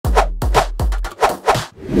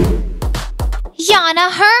Diana,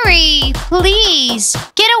 hurry! Please!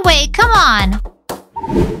 Get away, come on!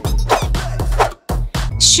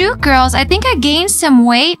 Shoot, girls, I think I gained some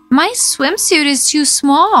weight. My swimsuit is too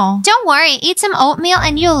small. Don't worry, eat some oatmeal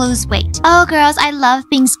and you'll lose weight. Oh, girls, I love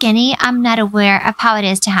being skinny. I'm not aware of how it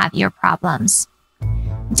is to have your problems.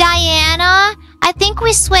 Diana, I think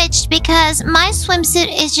we switched because my swimsuit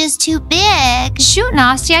is just too big. Shoot,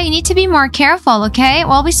 Nastya, you need to be more careful, okay?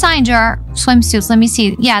 Well, we signed your swimsuits. Let me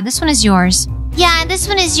see. Yeah, this one is yours. Yeah, and this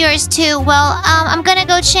one is yours too. Well, I'm gonna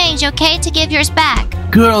go change, okay? To give yours back.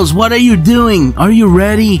 Girls, what are you doing? Are you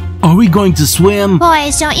ready? Are we going to swim?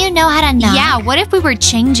 Boys, don't you know how to knock? Yeah, what if we were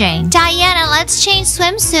changing? Diana, let's change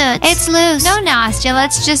swimsuits. It's loose. No, Nastya,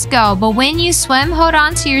 let's just go. But when you swim, hold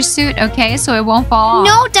on to your suit, okay? So it won't fall off.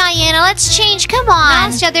 No, Diana, let's change. Come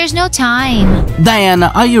on. Nastya, there's no time.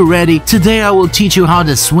 Diana, are you ready? Today I will teach you how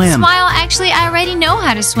to swim. Smile, actually, I already know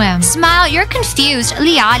how to swim. Smile, you're confused.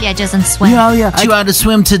 Lialia doesn't swim. Yeah, I teach you how to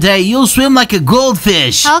swim today. You'll swim like a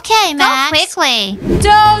goldfish. Okay, Max. Go quickly.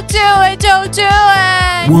 Don't do it! Don't do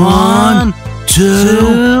it! 1,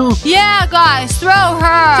 2. Yeah, guys, throw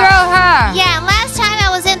her! Throw her! Yeah, last time I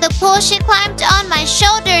was in the pool, she climbed on my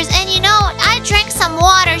shoulders, and you know, I drank some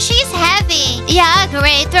water. She's heavy. Yeah,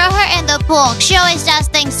 great. Throw her in the pool. She always does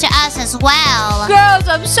things to us as well. Girls,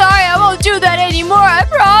 I'm sorry. I won't do that anymore. I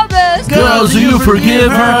promise. Girls, do you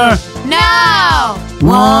forgive her? No!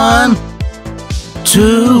 1,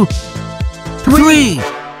 2, 3.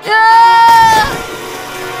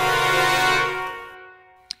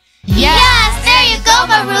 Yes, there you go,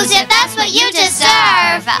 Maruzia. That's what you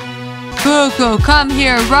deserve. Coco, come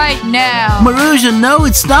here right now. Maruzia, no,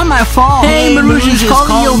 it's not my fault. Hey, Maruzia's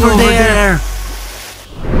calling you over there.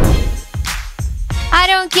 I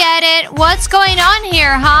don't get it. What's going on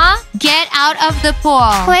here, huh? Get out of the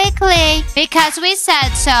pool. Quickly. Because we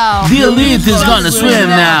said so. The elite is gonna swim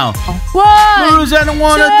now. What? Maruzia, I don't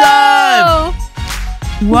wanna dive.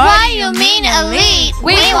 What do you mean elite?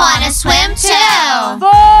 We want to swim too.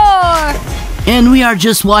 4. And we are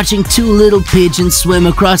just watching 2 little pigeons swim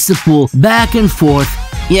across the pool, back and forth.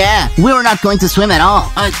 Yeah, we were not going to swim at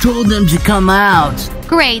all. I told them to come out.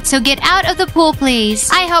 Great, so get out of the pool,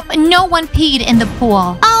 please. I hope no one peed in the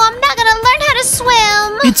pool. Oh, I'm not gonna learn how to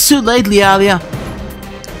swim. It's too late, Lialia.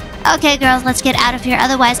 Okay, girls, let's get out of here.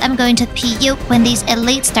 Otherwise, I'm going to puke when these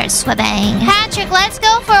elites start swimming. Patrick, let's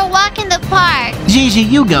go for a walk in the park. Gigi,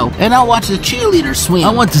 you go, and I'll watch the cheerleaders swim.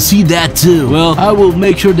 I want to see that too. Well, I will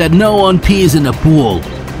make sure that no one pees in the pool.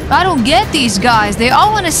 I don't get these guys. They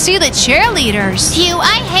all want to see the cheerleaders. Phew,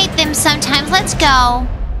 I hate them sometimes. Let's go.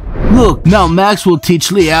 Look, now Max will teach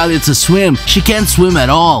Lialia to swim. She can't swim at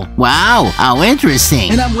all. Wow, how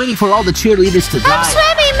interesting. And I'm waiting for all the cheerleaders to dive. I'm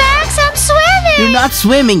swimming, Max. I'm swimming. You're not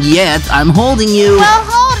swimming yet. I'm holding you. Well,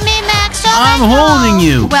 hold me, Max. Don't I'm let go. holding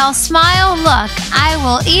you. Well, Smile, look. I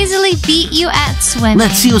will easily beat you at swimming.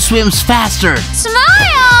 Let's see who swims faster.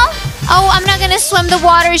 Smile! Oh, I'm not gonna swim. The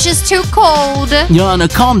water is just too cold. Yana,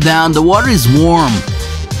 calm down. The water is warm.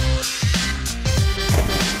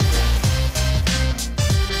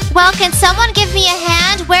 Well, can someone give me a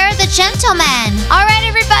hand? Where are the gentlemen? All right,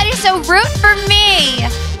 everybody, so root for me.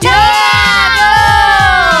 Yeah!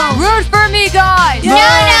 No! Root for me, guys! No,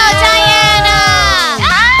 Diana!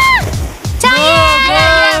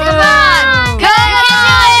 Diana, come on! Come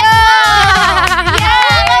on!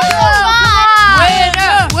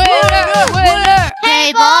 Winner!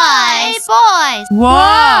 Hey, boys!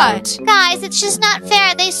 What? Guys, it's just not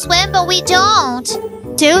fair. They swim, but we don't.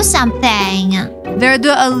 Do something. They're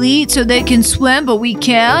the elite, so they can swim, but we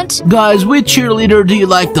can't? Guys, which cheerleader do you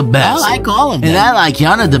like the best? I like all of them. And I like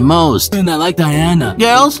Yana the most. And I like Diana.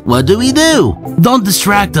 Girls, what do we do? Don't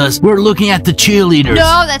distract us. We're looking at the cheerleaders.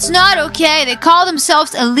 No, that's not okay. They call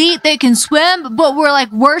themselves elite. They can swim, but we're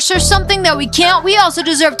like worse or something that we can't. We also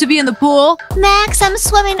deserve to be in the pool. Max, I'm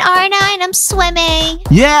swimming, aren't I? And I'm swimming.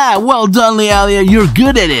 Yeah, well done, Lialia. You're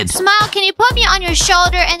good at it. Smile, can you put me on your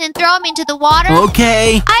shoulder and then throw me into the water?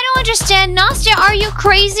 Okay. I don't understand. Nastya, are you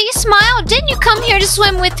crazy? Smile, didn't you come here to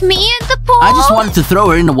swim with me in the pool? I just wanted to throw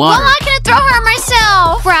her in the water. Well, I'm gonna throw her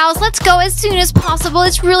myself. Rouse, let's go as soon as possible.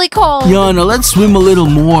 It's really cold. Yana, let's swim a little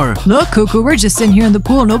more. Look, Cuckoo, we're just in here in the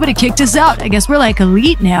pool. Nobody kicked us out. I guess we're like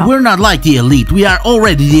elite now. We're not like the elite. We are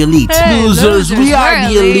already the elite. Hey, losers, we are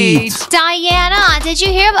the elite. Diana, did you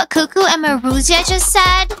hear what Cuckoo and Maruzia just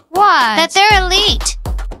said? What? That they're elite.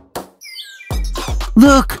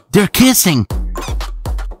 Look, they're kissing.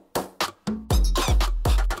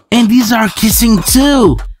 And these are kissing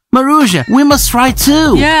too. Maruzia, we must try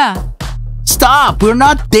too. Yeah. stop. We're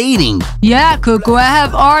not dating. Yeah, Cuckoo, I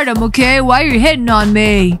have Artem, okay? Why are you hitting on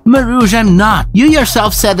me? Marouge, I'm not. You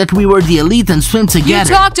yourself said that we were the elite and swim You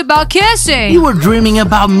together. talked about kissing. You were dreaming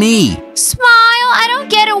about me. Smile, I don't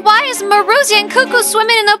get it. Why is Maruzi and Cuckoo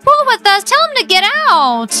swimming in the pool with us? Tell them to get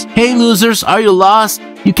out. Hey, losers, are you lost?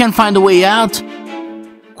 You can't find a way out?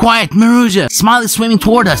 Quiet, Marouge. Smile is swimming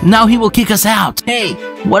toward us. Now he will kick us out. Hey,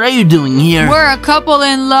 what are you doing here? We're a couple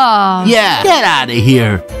in love. Yeah, get out of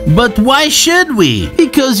here. But why should we?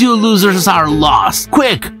 Because you losers are lost.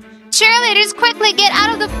 Quick. Cheerleaders, quickly get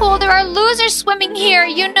out of the pool. There are losers swimming here,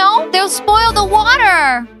 you know? They'll spoil the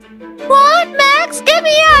water. What, Max? Get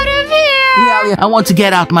me out of here. I want to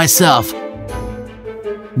get out myself.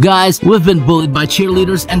 Guys, we've been bullied by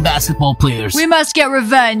cheerleaders and basketball players. We must get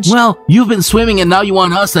revenge. Well, you've been swimming and now you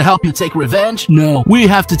want us to help you take revenge? No. We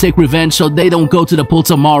have to take revenge so they don't go to the pool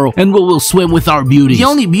tomorrow and we will swim with our beauties. The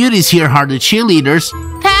only beauties here are the cheerleaders.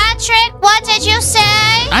 Patrick, what did you say?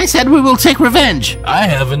 I said we will take revenge. I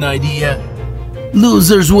have an idea.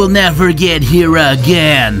 Losers will never get here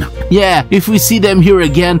again. Yeah, if we see them here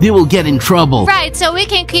again, they will get in trouble. Right, so we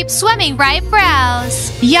can keep swimming, right,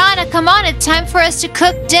 bros? Yana, come on, it's time for us to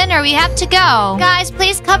cook dinner. We have to go. Guys,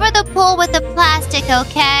 please cover the pool with the plastic,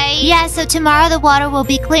 okay? Yeah, so tomorrow the water will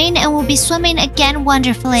be clean and we'll be swimming again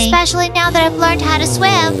wonderfully. Especially now that I've learned how to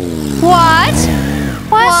swim. What?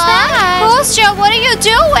 What's that? Kostya, what are you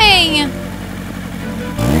doing?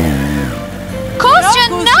 Kostya,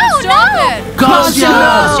 no! Kostya!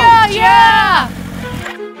 Yeah!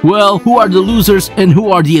 Well, who are the losers and who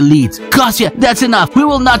are the elite? Kostya, that's enough. We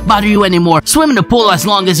will not bother you anymore. Swim in the pool as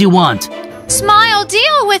long as you want. Smile,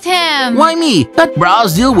 deal with him. Why me? Let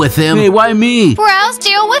Browse deal with him. Hey, why me? Browse,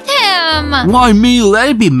 deal with him. Why me? Let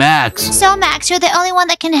it be Max. So, Max, you're the only one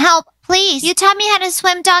that can help. Please, you taught me how to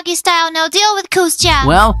swim doggy style. Now deal with Kostya.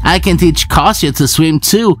 Well, I can teach Kostya to swim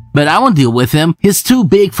too, but I won't deal with him. He's too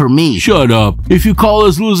big for me. Shut up. If you call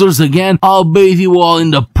us losers again, I'll bathe you all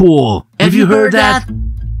in the pool. Have you heard that?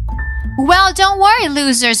 Well, don't worry,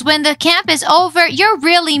 losers. When the camp is over, you'll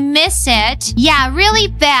really miss it. Yeah, really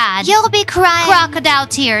bad. You'll be crying crocodile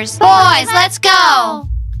tears. Boys, let's go.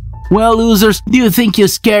 Well, losers, do you think you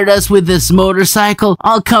scared us with this motorcycle?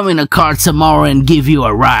 I'll come in a car tomorrow and give you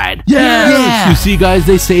a ride. Yes! You see, guys,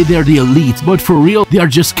 they say they're the elite, but for real, they are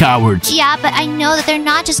just cowards. Yeah, but I know that they're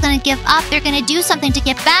not just gonna give up. They're gonna do something to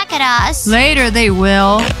get back at us. Later they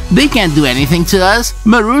will. They can't do anything to us.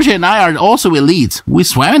 Marouge and I are also elites. We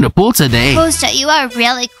swam in the pool today. Kostya, you are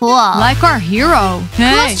really cool. Like our hero.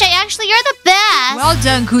 Hey. Kostya, actually, you're the best. Well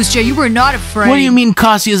done, Kostya. You were not afraid. What do you mean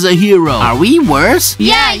Kostya is a hero? Are we worse?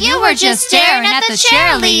 Yeah, you were just staring at the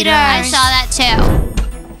cheerleaders. I saw that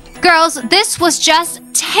too. Girls, this was just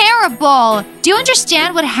terrible. Do you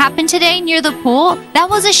understand what happened today near the pool? That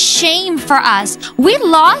was a shame for us. We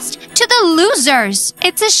lost to the losers.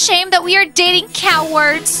 It's a shame that we are dating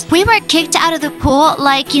cowards. We were kicked out of the pool,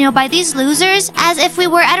 like, you know, by these losers, as if we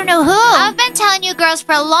were I don't know who. I've been telling you girls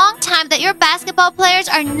for a long time that your basketball players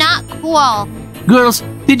are not cool. Girls,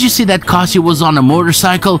 did you see that Kostya was on a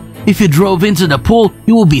motorcycle? If you drove into the pool,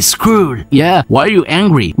 you will be screwed. Yeah, why are you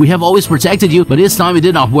angry? We have always protected you, but this time it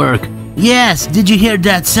did not work. Yes, did you hear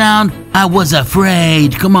that sound? I was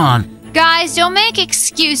afraid. Come on. Guys, don't make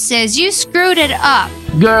excuses. You screwed it up.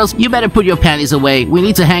 Girls, you better put your panties away. We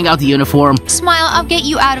need to hang out the uniform. Smile, I'll get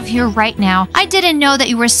you out of here right now. I didn't know that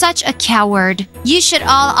you were such a coward. You should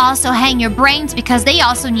all also hang your brains because they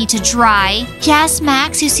also need to dry. Yes,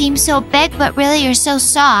 Max, you seem so big, but really you're so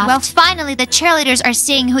soft. Well, finally, the cheerleaders are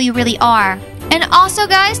seeing who you really are. And also,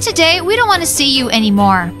 guys, today we don't want to see you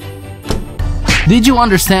anymore. Did you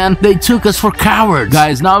understand? They took us for cowards.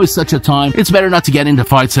 Guys, now is such a time. It's better not to get into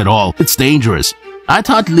fights at all. It's dangerous. I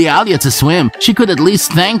taught Lealia to swim. She could at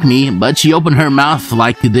least thank me, but she opened her mouth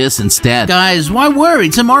like this instead. Guys, why worry?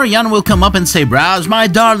 Tomorrow Yana will come up and say, Browse, my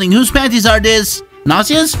darling, whose panties are this?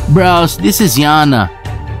 Nasia's? Browse, this is Yana.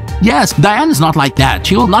 Yes, Diana's not like that.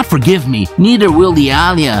 She will not forgive me. Neither will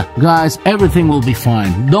Lealia. Guys, everything will be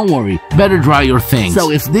fine. Don't worry. Better dry your things.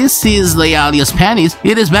 So if this is Lealia's panties,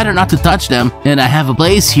 it is better not to touch them. And I have a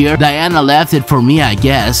place here. Diana left it for me, I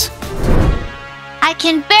guess. I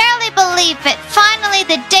can barely believe it. Finally,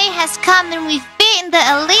 the day has come and we've beaten the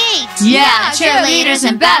elite. Yeah, cheerleaders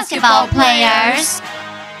and basketball players.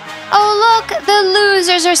 Oh, look, the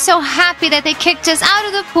losers are so happy that they kicked us out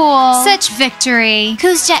of the pool. Such victory.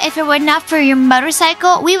 Kostya, if it were not for your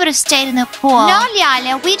motorcycle, we would have stayed in the pool. No,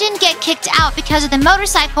 Lealia, we didn't get kicked out because of the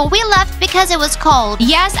motorcycle. We left because it was cold.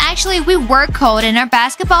 Yes, actually, we were cold, and our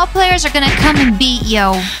basketball players are gonna come and beat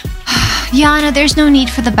you. Yana, there's no need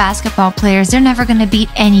for the basketball players. They're never gonna beat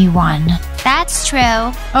anyone. That's true.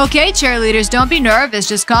 Okay, cheerleaders, don't be nervous.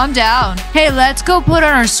 Just calm down. Hey, let's go put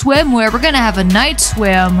on our swimwear. We're gonna have a night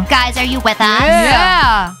swim. Guys, are you with us?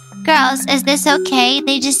 Yeah. Girls, is this okay?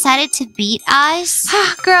 They decided to beat us?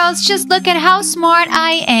 Girls, just look at how smart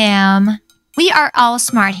I am. We are all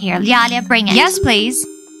smart here. Lialia, bring it. Yes, please.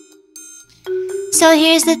 So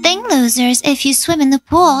here's the thing, losers. If you swim in the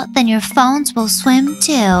pool, then your phones will swim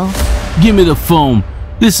too. Give me the phone.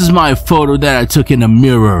 This is my photo that I took in the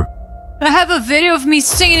mirror. I have a video of me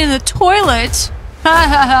singing in the toilet. Ha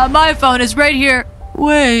ha ha, my phone is right here.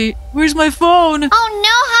 Wait, where's my phone? Oh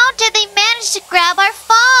no, how did they manage to grab our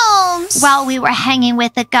phones? Well, we were hanging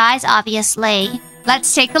with the guys, obviously.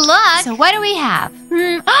 Let's take a look. So what do we have?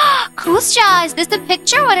 Kusja, is this the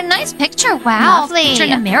picture? What a nice picture. Wow. Lovely. Picture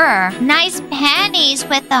in the mirror. Nice panties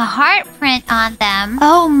with the heart print on them.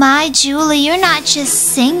 Oh my, Julie, you're not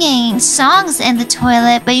just singing songs in the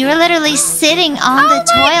toilet, but you're literally sitting on the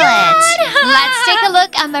toilet. Let's take a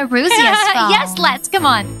look at Maruzia's phone. Yes, let's. Come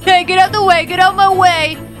on. Hey, get out the way. Get out my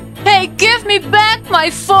way. Hey, give me back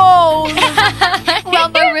my phone.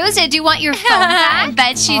 Well, Maruzia, do you want your phone back? I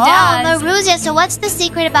bet she does. does. Oh, Maruzia, so what's the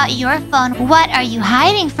secret about your phone? What are you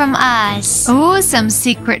hiding from us? Ooh, some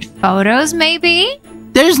secret photos, maybe?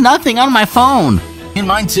 There's nothing on my phone. In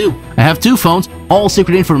mine too. I have 2 phones. All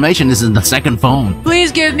secret information is in the second phone.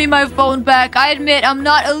 Please give me my phone back. I admit I'm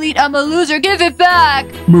not elite. I'm a loser. Give it back.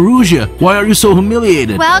 Maruzia, why are you so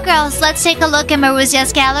humiliated? Well, girls, let's take a look at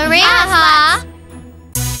Maruzia's gallery. Uh-huh.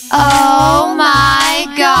 Oh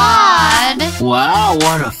my god. Wow,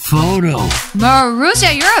 what a photo.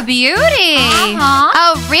 Maruzia, you're a beauty.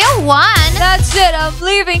 A real one. That's it. I'm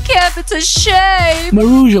leaving camp. It's a shame.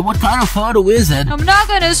 Maruzia, what kind of photo is it? I'm not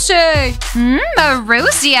gonna say.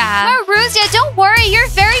 Maruzia. Maruzia, don't worry. You're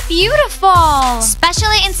very beautiful.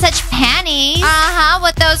 Especially in such panties.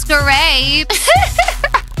 With those grapes.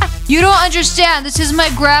 You don't understand. This is my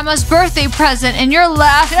grandma's birthday present, and you're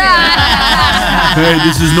laughing. Hey,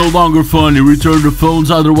 this is no longer funny. Return the phones,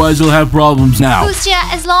 otherwise you'll have problems now. Kusja,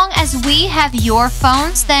 as long as we have your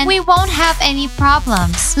phones, then we won't have any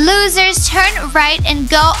problems. Losers, turn right and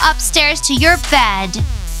go upstairs to your bed.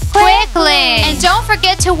 Quickly. And don't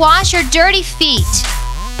forget to wash your dirty feet.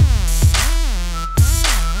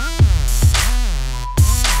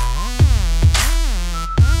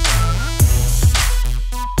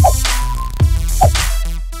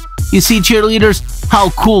 You see, cheerleaders,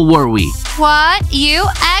 how cool were we? What? You?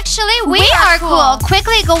 Actually, we are cool.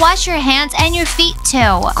 Quickly, go wash your hands and your feet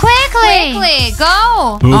too. Quickly,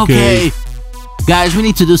 go. Okay. Guys, we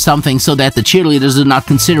need to do something so that the cheerleaders do not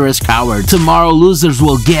consider us cowards. Tomorrow, losers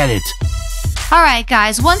will get it. Alright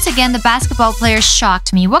guys, once again the basketball players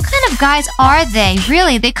shocked me. What kind of guys are they?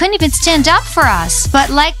 Really, they couldn't even stand up for us. But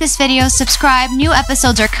like this video, subscribe, new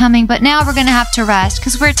episodes are coming, but now we're gonna have to rest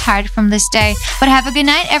because we're tired from this day. But have a good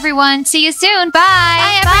night everyone, see you soon,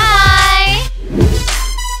 bye! Bye everyone!